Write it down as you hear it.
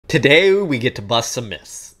Today we get to bust some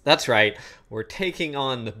myths. That's right, we're taking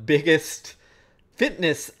on the biggest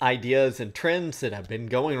fitness ideas and trends that have been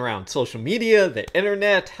going around social media, the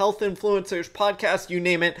internet, health influencers, podcasts, you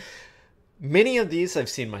name it. Many of these I've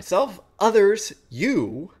seen myself, others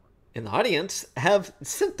you in the audience have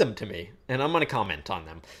sent them to me, and I'm going to comment on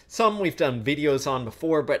them. Some we've done videos on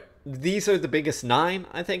before, but these are the biggest 9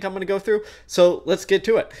 I think I'm going to go through. So let's get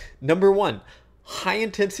to it. Number 1. High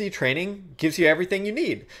intensity training gives you everything you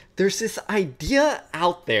need. There's this idea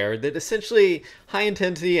out there that essentially high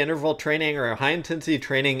intensity interval training or high intensity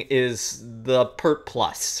training is the PERT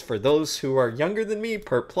Plus. For those who are younger than me,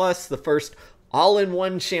 PERT Plus, the first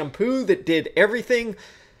all-in-one shampoo that did everything.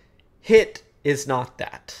 HIIT is not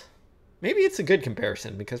that. Maybe it's a good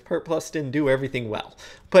comparison because PERT Plus didn't do everything well.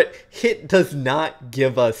 But HIIT does not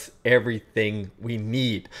give us everything we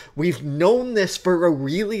need. We've known this for a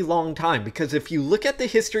really long time because if you look at the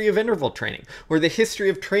history of interval training or the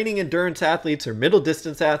history of training endurance athletes or middle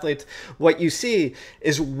distance athletes, what you see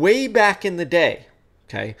is way back in the day,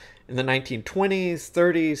 okay, in the 1920s,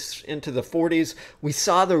 30s, into the 40s, we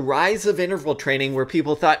saw the rise of interval training where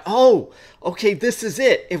people thought, oh, okay, this is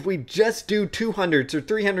it. If we just do 200s or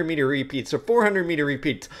 300 meter repeats or 400 meter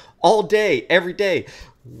repeats all day, every day,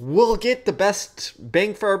 we'll get the best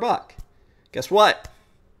bang for our buck. Guess what?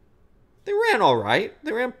 They ran all right.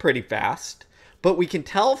 They ran pretty fast. But we can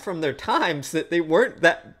tell from their times that they weren't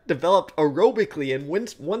that developed aerobically. And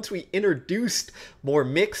once we introduced more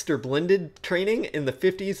mixed or blended training in the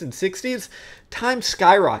 50s and 60s, time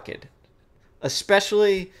skyrocketed,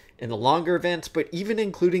 especially in the longer events, but even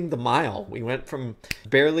including the mile. We went from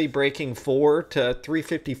barely breaking 4 to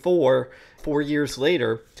 354 4 years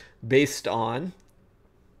later based on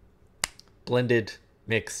blended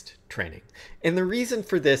mixed training. And the reason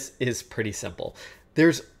for this is pretty simple.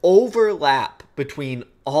 There's overlap between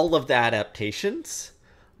all of the adaptations,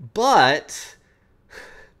 but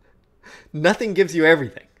nothing gives you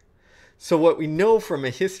everything. So what we know from a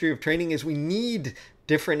history of training is we need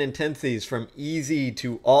different intensities from easy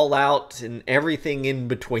to all out and everything in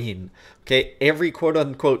between. Okay, every quote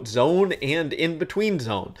unquote zone and in between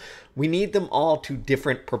zone. We need them all to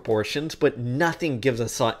different proportions, but nothing gives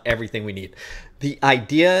us everything we need. The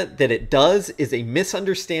idea that it does is a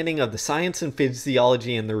misunderstanding of the science and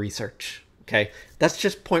physiology and the research. Okay, that's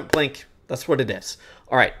just point blank. That's what it is.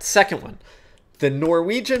 All right, second one. The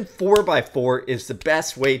Norwegian 4x4 is the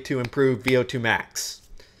best way to improve VO2 max.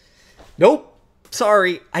 Nope.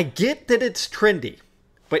 Sorry, I get that it's trendy,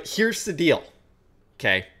 but here's the deal,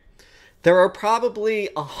 okay? There are probably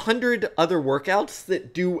 100 other workouts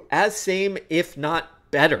that do as same, if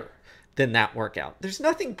not better, than that workout. There's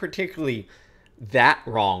nothing particularly that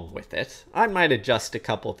wrong with it. I might adjust a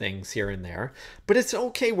couple things here and there, but it's an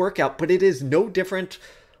okay workout, but it is no different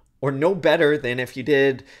or no better than if you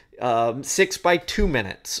did 6 by 2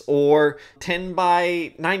 minutes or 10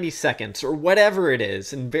 by 90 seconds or whatever it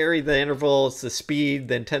is, and vary the intervals, the speed,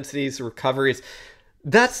 the intensities, the recoveries.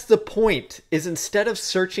 That's the point, is instead of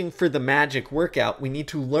searching for the magic workout, we need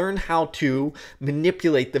to learn how to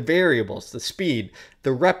manipulate the variables, the speed,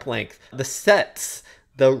 the rep length, the sets,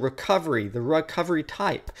 the recovery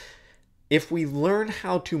type. If we learn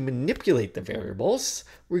how to manipulate the variables,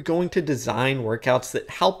 we're going to design workouts that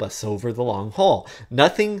help us over the long haul.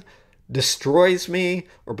 Nothing destroys me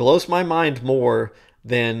or blows my mind more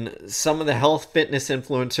than some of the health fitness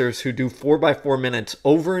influencers who do 4x4 minutes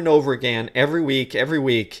over and over again every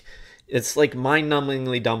week. It's like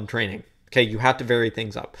mind-numbingly dumb training. Okay, you have to vary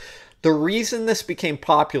things up. The reason this became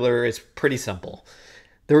popular is pretty simple.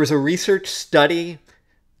 There was a research study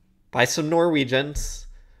by some Norwegians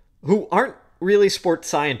who aren't really sports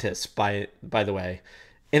scientists, by the way.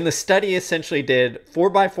 And the study essentially did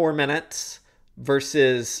 4x4 minutes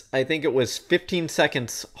versus, I think it was 15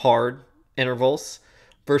 seconds hard intervals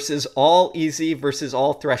versus all easy versus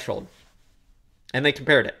all threshold. And they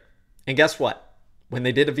compared it. And guess what? When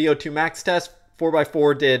they did a VO2 max test,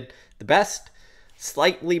 4x4 did the best,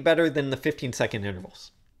 slightly better than the 15-second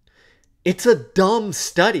intervals. It's a dumb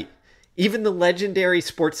study. Even the legendary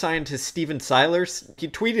sports scientist Steven Seilers, he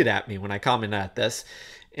tweeted at me when I commented at this,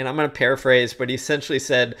 and I'm going to paraphrase, but he essentially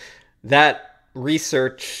said that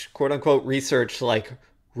research, quote unquote research, like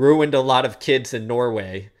ruined a lot of kids in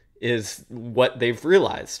Norway is what they've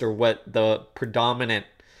realized, or what the predominant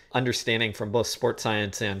understanding from both sports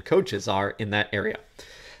science and coaches are in that area.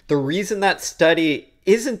 The reason that study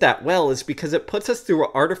isn't that well is because it puts us through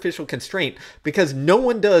an artificial constraint, because no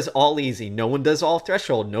one does all easy, no one does all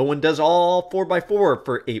threshold, no one does all 4x4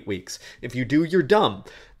 for 8 weeks. If you do, you're dumb.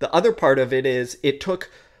 The other part of it is it took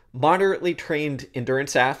moderately trained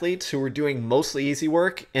endurance athletes who were doing mostly easy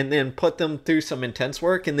work and then put them through some intense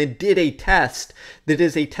work and then did a test that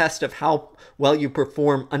is a test of how well you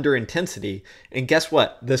perform under intensity. And guess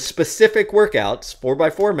what? The specific workouts,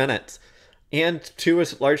 4x4 minutes, and to a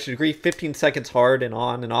large degree, 15 seconds hard and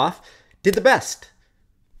on and off, did the best.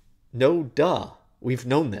 No duh. We've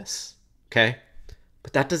known this, okay?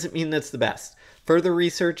 But that doesn't mean that's the best. Further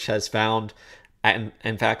research has found, and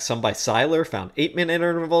in fact, some by Seiler found 8-minute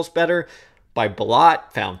intervals better. By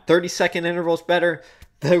Balot, found 30-second intervals better.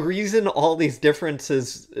 The reason all these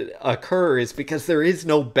differences occur is because there is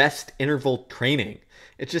no best interval training.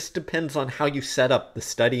 It just depends on how you set up the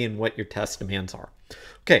study and what your test demands are.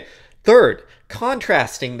 Okay, third,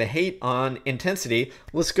 contrasting the hate on intensity,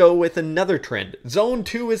 let's go with another trend. Zone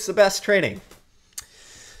 2 is the best training.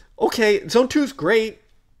 Okay, Zone 2 is great.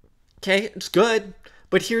 Okay, it's good.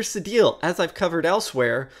 But here's the deal. As I've covered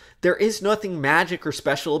elsewhere, there is nothing magic or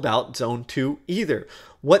special about Zone 2 either.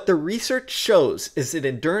 What the research shows is that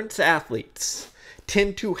endurance athletes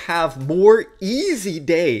tend to have more easy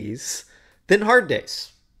days than hard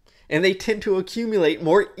days. And they tend to accumulate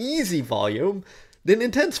more easy volume than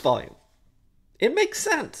intense volume. It makes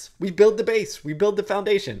sense. We build the base. We build the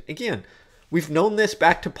foundation. Again, we've known this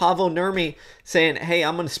back to Paavo Nurmi saying, hey,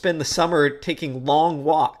 I'm going to spend the summer taking long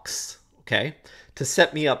walks, okay, to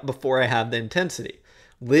set me up before I have the intensity.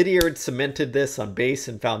 Lydiard cemented this on base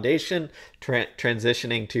and foundation,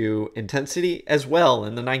 transitioning to intensity as well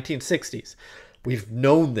in the 1960s. We've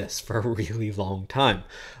known this for a really long time.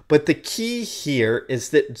 But the key here is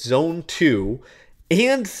that Zone 2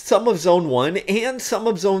 and some of Zone 1 and some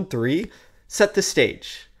of Zone 3 set the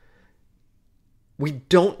stage. We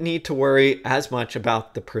don't need to worry as much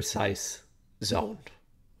about the precise zone,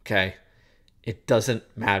 okay? It doesn't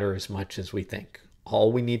matter as much as we think.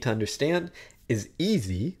 All we need to understand is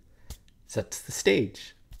easy sets the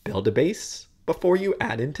stage. Build a base before you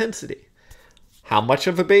add intensity. How much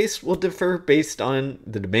of a base will differ based on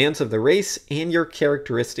the demands of the race and your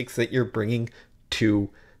characteristics that you're bringing to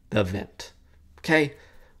the event, okay?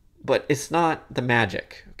 But it's not the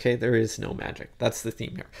magic, okay? There is no magic. That's the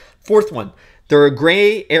theme here. Fourth one, there are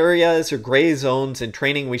gray areas or gray zones in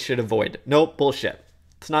training we should avoid. Nope, bullshit.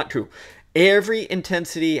 It's not true. Every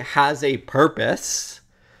intensity has a purpose.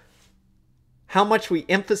 How much we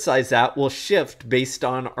emphasize that will shift based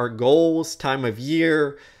on our goals, time of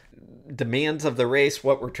year, demands of the race,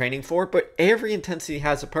 what we're training for, but every intensity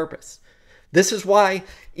has a purpose. This is why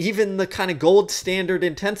even the kind of gold standard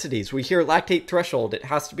intensities, we hear lactate threshold, it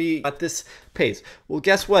has to be at this pace. Well,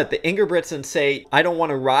 guess what? The Ingebrigtsen say, I don't want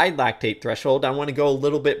to ride lactate threshold, I want to go a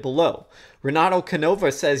little bit below. Renato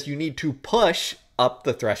Canova says you need to push up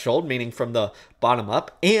the threshold, meaning from the bottom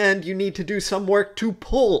up, and you need to do some work to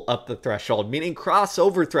pull up the threshold, meaning cross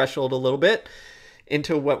over threshold a little bit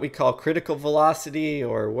into what we call critical velocity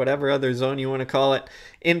or whatever other zone you want to call it,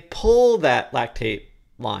 and pull that lactate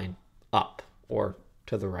line up or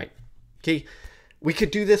to the right. Okay, we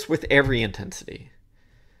could do this with every intensity.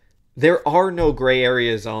 There are no gray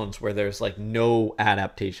area zones where there's like no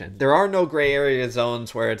adaptation. There are no gray area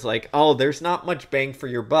zones where it's like, oh, there's not much bang for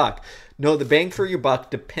your buck. No, the bang for your buck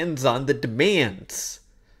depends on the demands.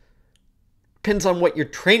 Depends on what you're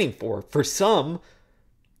training for. For some,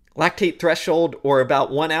 lactate threshold or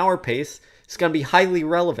about 1 hour pace is going to be highly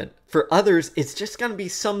relevant. For others, it's just going to be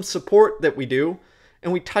some support that we do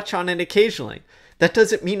and we touch on it occasionally. That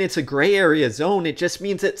doesn't mean it's a gray area zone. It just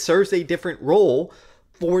means it serves a different role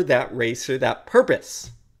for that race or that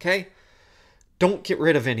purpose, okay? Don't get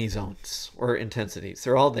rid of any zones or intensities.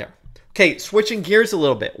 They're all there. Okay, switching gears a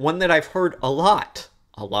little bit. One that I've heard a lot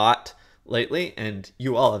lately, and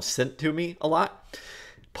you all have sent to me a lot.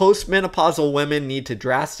 Postmenopausal women need to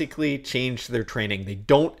drastically change their training. They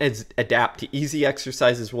don't adapt to easy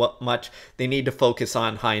exercises much. They need to focus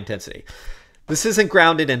on high intensity. This isn't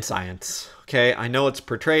grounded in science, okay? I know it's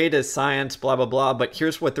portrayed as science, blah, blah, blah, but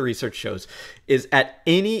here's what the research shows, is at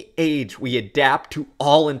any age, we adapt to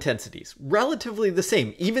all intensities, relatively the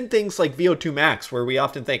same. Even things like VO2 Max, where we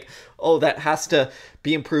often think, oh, that has to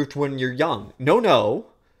be improved when you're young. No,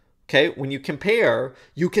 okay? When you compare,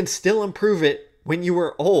 you can still improve it when you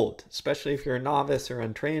were old, especially if you're a novice or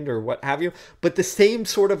untrained or what have you, but the same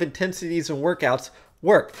sort of intensities and workouts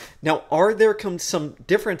work. Now, are there some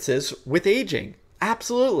differences with aging?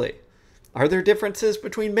 Absolutely. Are there differences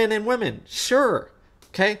between men and women? Sure.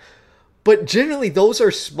 Okay. But generally, those are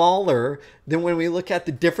smaller than when we look at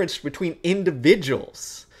the difference between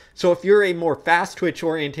individuals. So if you're a more fast twitch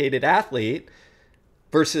orientated athlete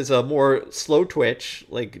versus a more slow twitch,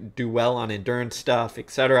 like do well on endurance stuff,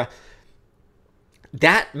 etc.,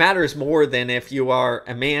 that matters more than if you are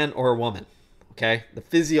a man or a woman. okay? The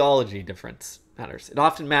physiology difference matters. It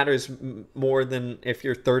often matters more than if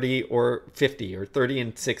you're 30 or 50 or 30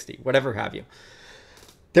 and 60, whatever have you.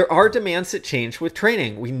 There are demands that change with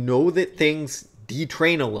training. We know that things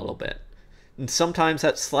detrain a little bit. And sometimes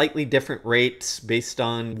at slightly different rates based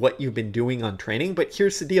on what you've been doing on training. But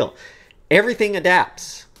here's the deal. Everything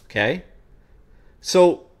adapts, okay?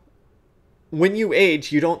 So when you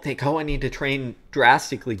age, you don't think, oh, I need to train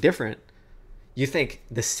drastically different. You think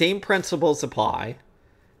the same principles apply.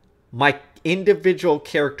 My individual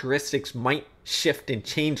characteristics might shift and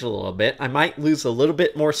change a little bit. I might lose a little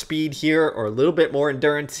bit more speed here or a little bit more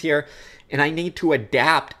endurance here. And I need to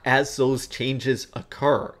adapt as those changes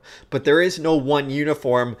occur. But there is no one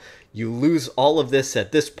uniform, you lose all of this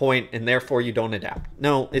at this point and therefore you don't adapt.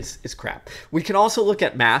 No, it's crap. We can also look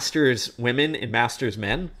at masters women and masters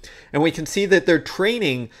men, and we can see that they're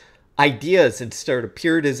training ideas instead of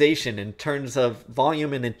periodization in terms of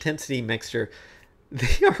volume and intensity mixture.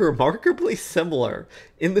 They are remarkably similar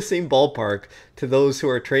in the same ballpark to those who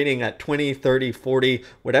are training at 20, 30, 40,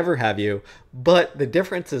 whatever have you. But the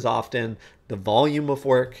difference is often the volume of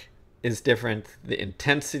work is different. The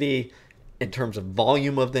intensity in terms of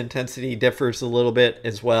volume of the intensity differs a little bit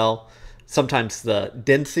as well. Sometimes the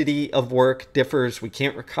density of work differs. We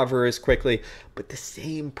can't recover as quickly, but the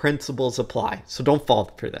same principles apply. So don't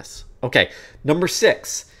fall for this. Okay, number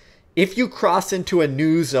 6, if you cross into a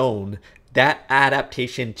new zone, that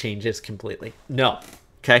adaptation changes completely. No.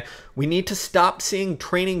 Okay. We need to stop seeing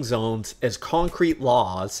training zones as concrete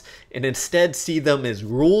laws and instead see them as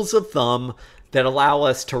rules of thumb that allow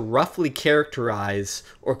us to roughly characterize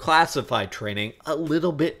or classify training a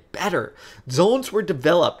little bit better. Zones were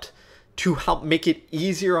developed to help make it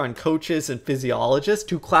easier on coaches and physiologists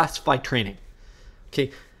to classify training.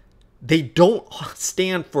 Okay. They don't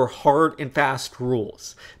stand for hard and fast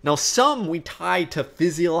rules. Now, some we tie to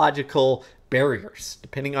physiological barriers,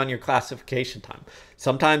 depending on your classification time.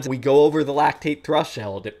 Sometimes we go over the lactate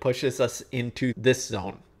threshold. It pushes us into this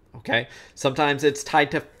zone, okay? Sometimes it's tied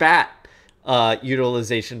to fat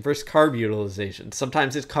utilization versus carb utilization.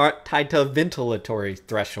 Sometimes it's tied to a ventilatory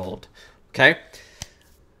threshold, okay?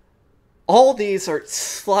 All these are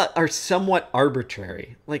somewhat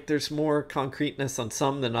arbitrary. Like there's more concreteness on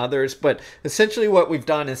some than others, but essentially what we've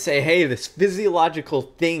done is say, hey, this physiological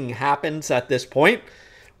thing happens at this point.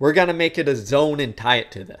 We're going to make it a zone and tie it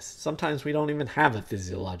to this. Sometimes we don't even have a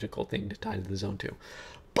physiological thing to tie to the zone to.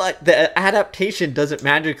 But the adaptation doesn't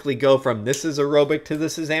magically go from this is aerobic to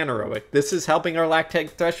this is anaerobic. This is helping our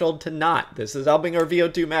lactate threshold to not. This is helping our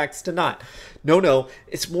VO2 max to not. No,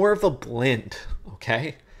 it's more of a blend,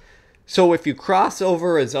 okay? So if you cross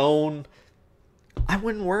over a zone, I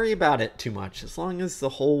wouldn't worry about it too much as long as the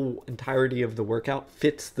whole entirety of the workout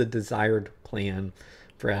fits the desired plan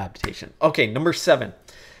for adaptation. Okay, number 7.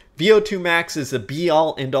 VO2 max is the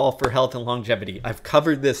be-all, end-all for health and longevity. I've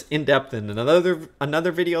covered this in depth in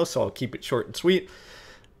another video, so I'll keep it short and sweet.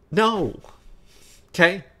 No.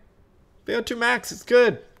 Okay? VO2 max is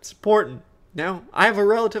good. It's important. Now, I have a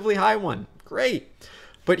relatively high one. Great.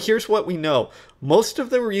 But here's what we know. Most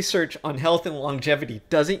of the research on health and longevity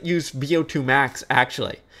doesn't use VO2 max,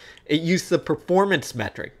 actually. It used the performance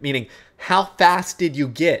metric, meaning how fast did you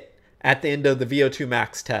get at the end of the VO2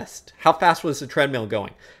 max test? How fast was the treadmill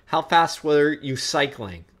going? How fast were you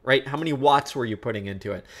cycling, right? How many watts were you putting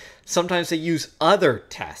into it? Sometimes they use other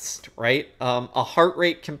tests, right? A heart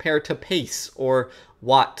rate compared to pace or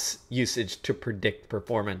watts usage to predict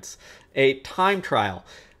performance. A time trial.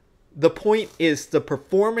 The point is the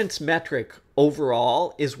performance metric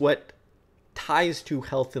overall is what ties to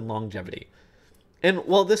health and longevity. And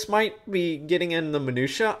while this might be getting in the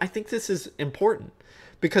minutia, I think this is important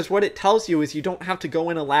because what it tells you is you don't have to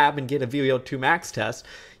go in a lab and get a VO2 max test.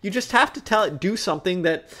 You just have to do something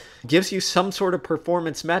that gives you some sort of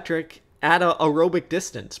performance metric at an aerobic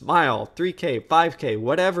distance, mile, 3K, 5K,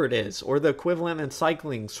 whatever it is, or the equivalent in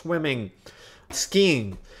cycling, swimming,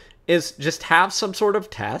 skiing. Is just have some sort of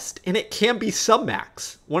test, and it can be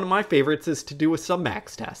submax. One of my favorites is to do a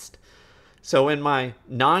submax test. So in my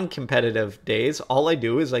non-competitive days, all I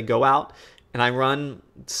do is I go out and I run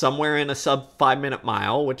somewhere in a sub 5-minute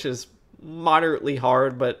mile, which is moderately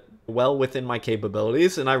hard, but well within my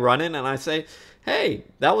capabilities. And I run in and I say, hey,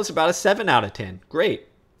 that was about a 7 out of 10. Great.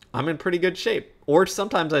 I'm in pretty good shape. Or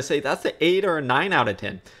sometimes I say that's an 8 or a 9 out of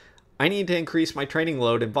 10. I need to increase my training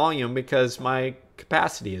load and volume because my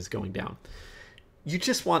capacity is going down. You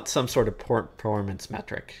just want some sort of performance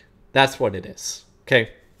metric. That's what it is.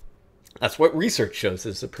 Okay. That's what research shows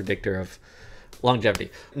is a predictor of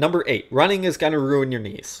longevity. Number 8, running is going to ruin your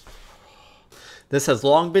knees. This has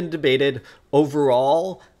long been debated.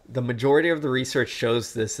 Overall, the majority of the research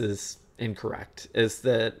shows this is incorrect, is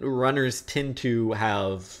that runners tend to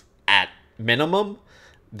have, at minimum,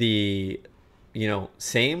 the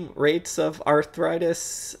same rates of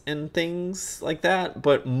arthritis and things like that,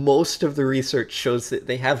 but most of the research shows that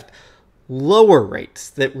they have lower rates,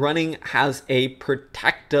 that running has a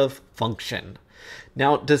protective function.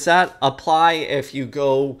 Now, does that apply if you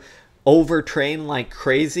go overtrain like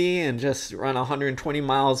crazy and just run 120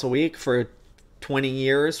 miles a week for 20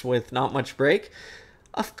 years with not much break?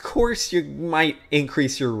 Of course, you might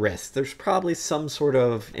increase your risk. There's probably some sort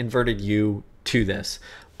of inverted U to this.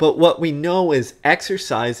 But what we know is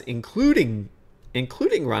exercise, including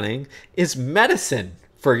running, is medicine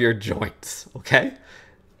for your joints, okay?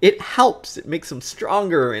 It helps. It makes them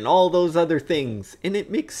stronger and all those other things. And it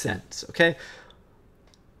makes sense, okay?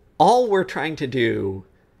 All we're trying to do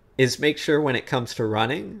is make sure when it comes to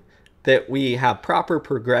running that we have proper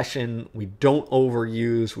progression, we don't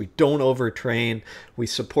overuse, we don't overtrain, we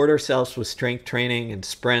support ourselves with strength training and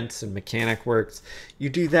sprints and mechanic works. You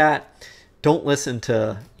do that, don't listen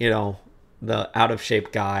to, the out of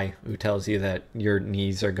shape guy who tells you that your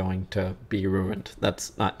knees are going to be ruined.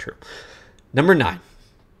 That's not true. Number 9,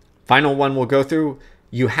 final one we'll go through.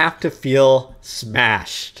 You have to feel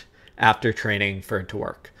smashed after training for it to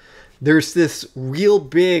work. There's this real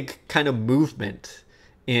big kind of movement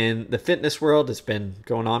in the fitness world. It's been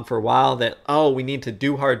going on for a while that, we need to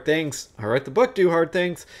do hard things. I wrote the book, Do Hard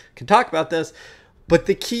Things. Can talk about this. But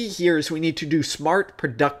the key here is we need to do smart,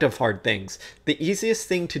 productive, hard things. The easiest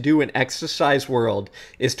thing to do in exercise world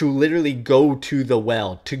is to literally go to the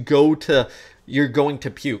well, you're going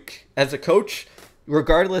to puke. As a coach,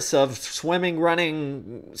 regardless of swimming,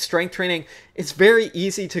 running, strength training, it's very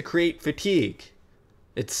easy to create fatigue.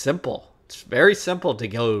 It's simple. It's very simple to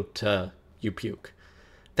go to you puke.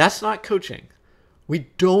 That's not coaching. We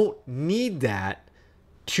don't need that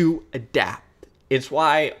to adapt. It's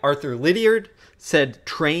why Arthur Lydiard said,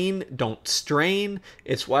 train, don't strain.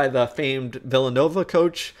 It's why the famed Villanova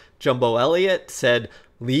coach, Jumbo Elliott, said,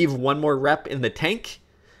 leave one more rep in the tank.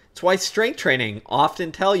 It's why strength training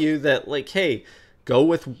often tell you that, hey, go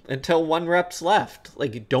with until 1 rep's left.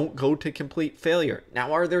 Don't go to complete failure.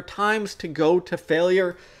 Now, are there times to go to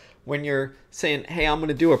failure when you're saying, hey, I'm going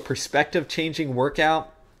to do a perspective changing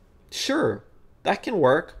workout? Sure, that can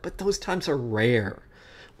work, but those times are rare.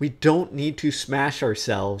 We don't need to smash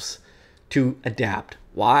ourselves to adapt.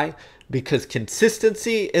 Why? Because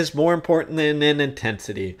consistency is more important than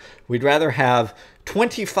intensity. We'd rather have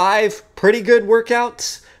 25 pretty good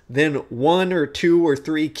workouts than 1 or 2 or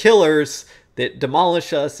 3 killers that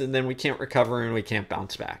demolish us and then we can't recover and we can't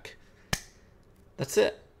bounce back. That's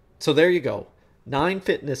it. So there you go. 9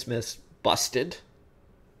 fitness myths busted.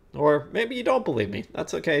 Or maybe you don't believe me.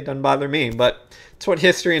 That's okay. Doesn't bother me. But it's what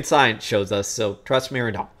history and science shows us. So trust me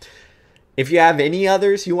or don't. If you have any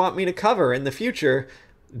others you want me to cover in the future,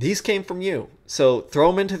 these came from you. So throw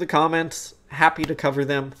them into the comments. Happy to cover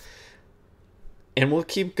them. And we'll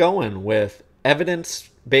keep going with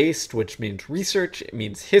evidence-based, which means research. It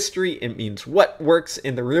means history. It means what works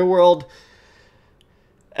in the real world.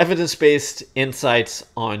 Evidence-based insights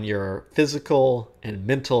on your physical and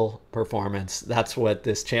mental performance. That's what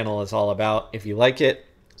this channel is all about. If you like it,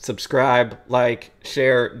 subscribe, like,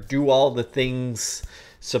 share, do all the things.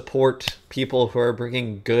 Support people who are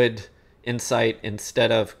bringing good insight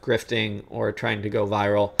instead of grifting or trying to go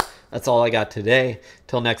viral. That's all I got today.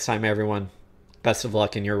 Till next time, everyone. Best of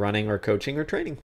luck in your running or coaching or training.